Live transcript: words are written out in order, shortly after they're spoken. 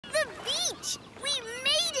Great! We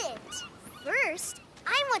made it! First,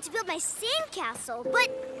 I want to build my sandcastle, but...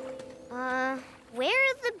 where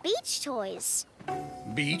are the beach toys?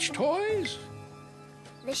 Beach toys?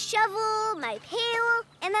 The shovel, my pail,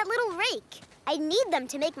 and that little rake. I need them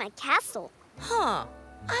to make my castle. Huh.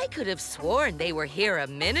 I could have sworn they were here a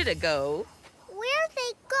minute ago. Where'd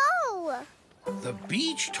they go? The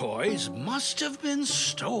beach toys must have been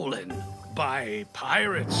stolen by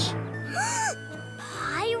pirates.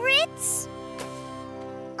 Pirates?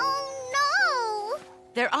 Oh, no!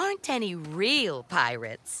 There aren't any real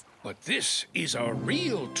pirates. But this is a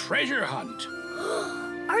real treasure hunt.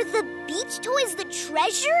 Are the beach toys the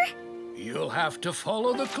treasure? You'll have to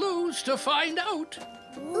follow the clues to find out.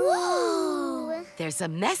 Ooh! There's a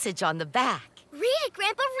message on the back. Read it,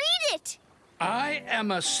 Grandpa, read it! I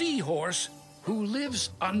am a seahorse who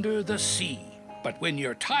lives under the sea. But when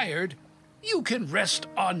you're tired, you can rest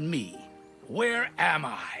on me. Where am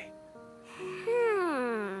I?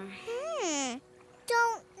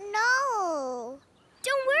 Don't know.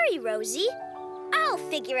 Don't worry, Rosie. I'll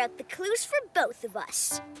figure out the clues for both of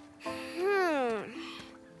us.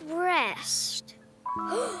 Rest.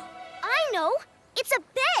 I know. It's a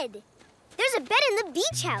bed. There's a bed in the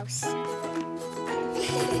beach house.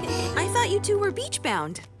 I thought you two were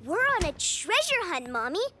beach-bound. We're on a treasure hunt,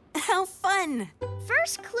 Mommy. How fun!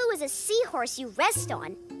 First clue is a seahorse you rest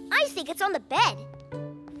on. I think it's on the bed.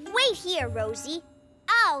 Wait here, Rosie.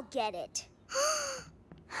 I'll get it.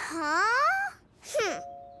 Huh?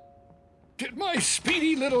 Did my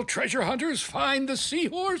speedy little treasure hunters find the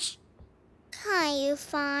seahorse? Caillou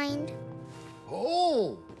find?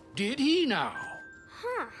 Oh, did he now?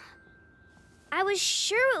 I was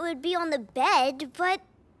sure it would be on the bed, but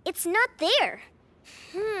it's not there.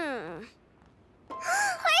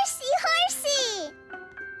 Horsey, horsey!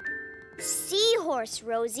 Seahorse,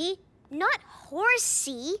 Rosie, not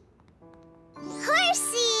horsey.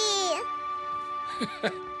 Horsey!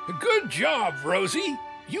 Good job, Rosie.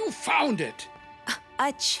 You found it.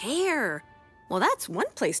 A chair. Well, that's one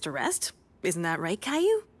place to rest. Isn't that right,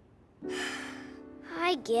 Caillou?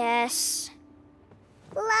 I guess.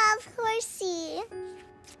 Love, horsey.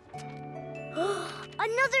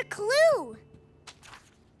 Another clue!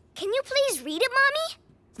 Can you please read it,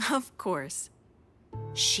 Mommy? Of course.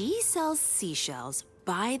 She sells seashells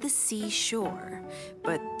by the seashore,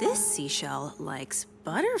 but this seashell likes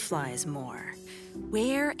butterflies more.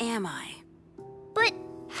 Where am I? But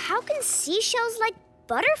how can seashells like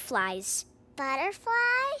butterflies?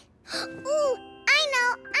 Butterfly? Ooh, I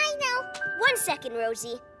know. 1 second,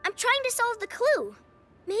 Rosie. I'm trying to solve the clue.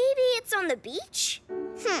 Maybe it's on the beach?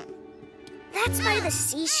 That's by the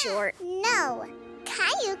seashore. No.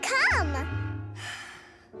 Caillou, come.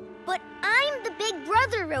 But I'm the big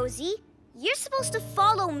brother, Rosie. You're supposed to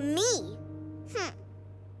follow me.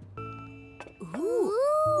 Ooh,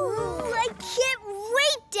 I can't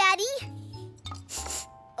wait, Daddy.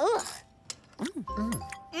 Ugh.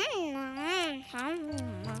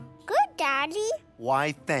 Good, Daddy.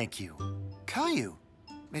 Why, thank you. Caillou,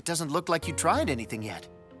 it doesn't look like you tried anything yet.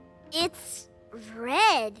 It's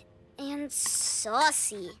red and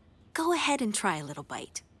saucy. Go ahead and try a little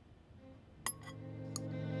bite.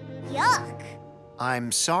 Yuck.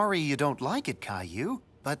 I'm sorry you don't like it, Caillou,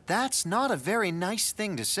 but that's not a very nice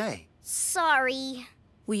thing to say. Sorry.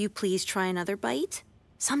 Will you please try another bite?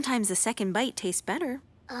 Sometimes the second bite tastes better.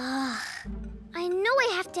 I know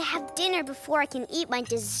I have to have dinner before I can eat my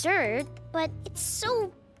dessert, but it's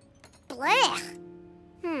so blech.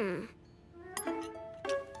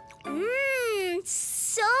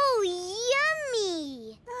 So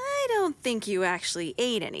yummy. I don't think you actually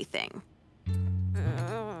ate anything.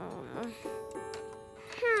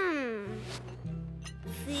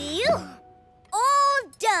 Phew. All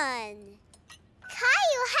done.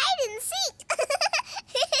 Caillou, hide and seek.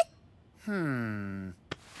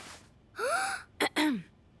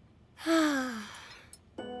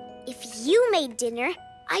 If you made dinner,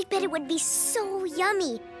 I bet it would be so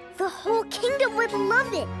yummy. The whole kingdom would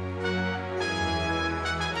love it.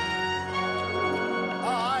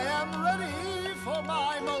 I am ready for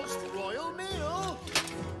my most royal meal.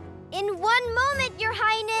 In 1 moment, Your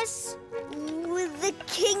Highness. The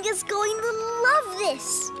king is going to love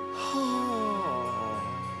this.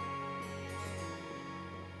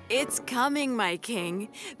 It's coming, my king.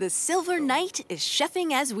 The Silver Knight is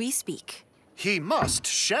chefing as we speak. He must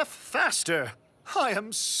chef faster. I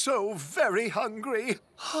am so very hungry.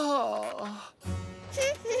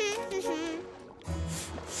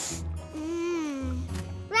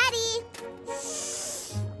 Ready?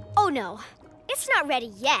 Oh no, it's not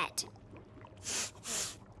ready yet.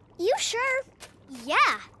 You sure?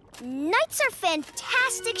 Yeah, Knights are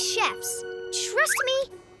fantastic chefs. Trust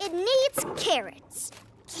me, it needs carrots.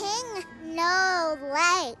 King, no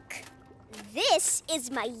like. This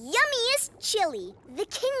is my yummiest chili. The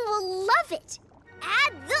king will love it.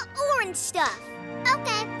 Add the orange stuff.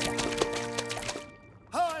 Okay.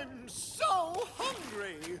 I'm so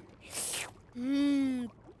hungry.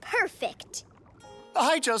 Perfect.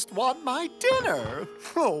 I just want my dinner.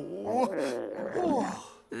 Oh.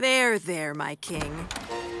 There, my king.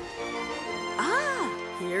 Ah,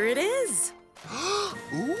 here it is.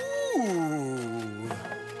 Ooh.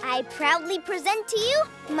 I proudly present to you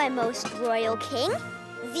my most royal king,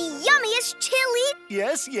 the yummiest chili.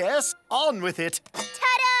 Yes, yes. On with it.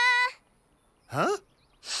 Ta-da! Huh?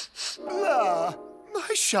 Ah,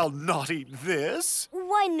 I shall not eat this.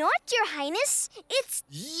 Why not, Your Highness? It's...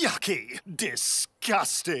 Yucky.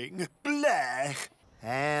 Disgusting. Blech.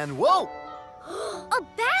 And whoa. a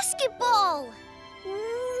basketball!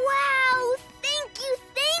 Wow! Thank you,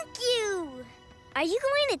 thank you! Are you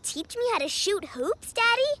going to teach me how to shoot hoops,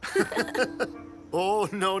 Daddy? Oh,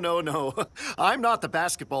 no. I'm not the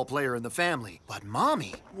basketball player in the family, but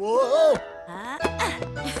Mommy. Whoa!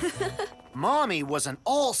 Mommy was an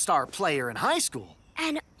all-star player in high school.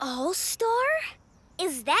 An all-star?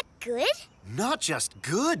 Is that good? Not just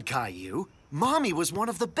good, Caillou. Mommy was one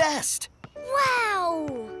of the best.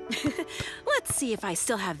 Wow! Let's see if I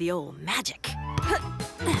still have the old magic.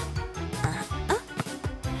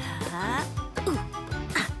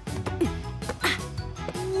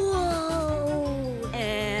 Whoa!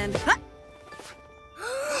 And...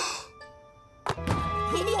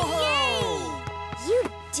 Yay! You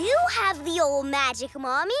do have the old magic,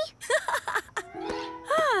 Mommy.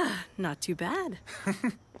 Not too bad.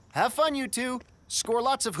 Have fun, you two. Score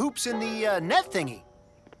lots of hoops in the net thingy.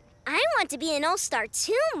 I want to be an all-star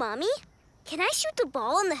too, Mommy. Can I shoot the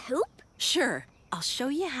ball in the hoop? Sure, I'll show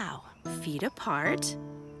you how. Feet apart,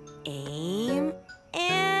 aim,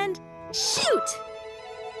 and shoot!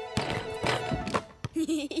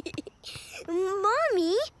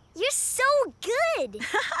 Mommy, you're so good.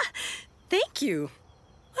 Thank you.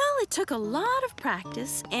 Well, it took a lot of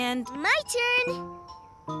practice and... My turn.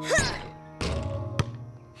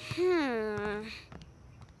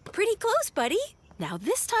 Pretty close, buddy. Now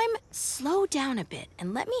this time, slow down a bit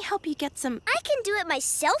and let me help you get some... I can do it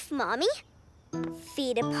myself, Mommy.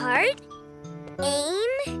 Feet apart, aim,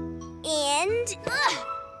 and...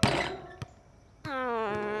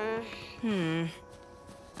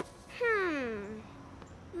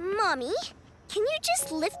 Mommy, can you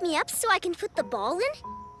just lift me up so I can put the ball in?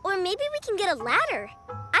 Or maybe we can get a ladder.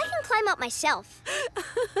 I can climb up myself.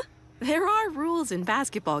 There are rules in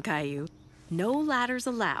basketball, Caillou. No ladders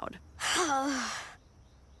allowed.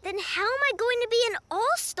 Then how am I going to be an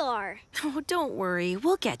all-star? Oh, don't worry.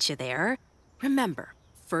 We'll get you there. Remember,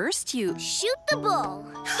 first you... Shoot the ball.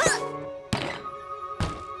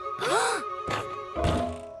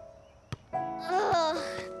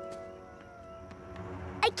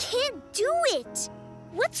 I can't do it.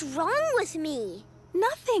 What's wrong with me?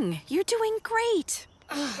 Nothing. You're doing great.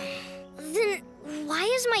 Then why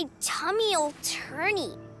is my tummy all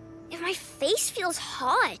turny? And my face feels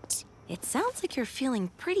hot. It sounds like you're feeling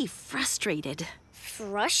pretty frustrated.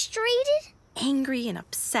 Frustrated? Angry and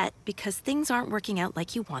upset because things aren't working out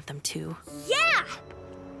like you want them to. Yeah!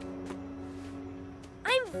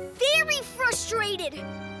 I'm very frustrated.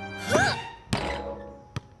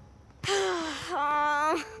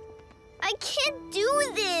 I can't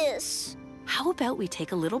do this. How about we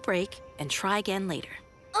take a little break and try again later?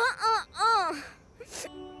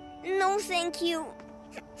 No, thank you.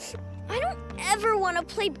 I don't ever want to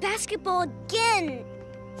play basketball again.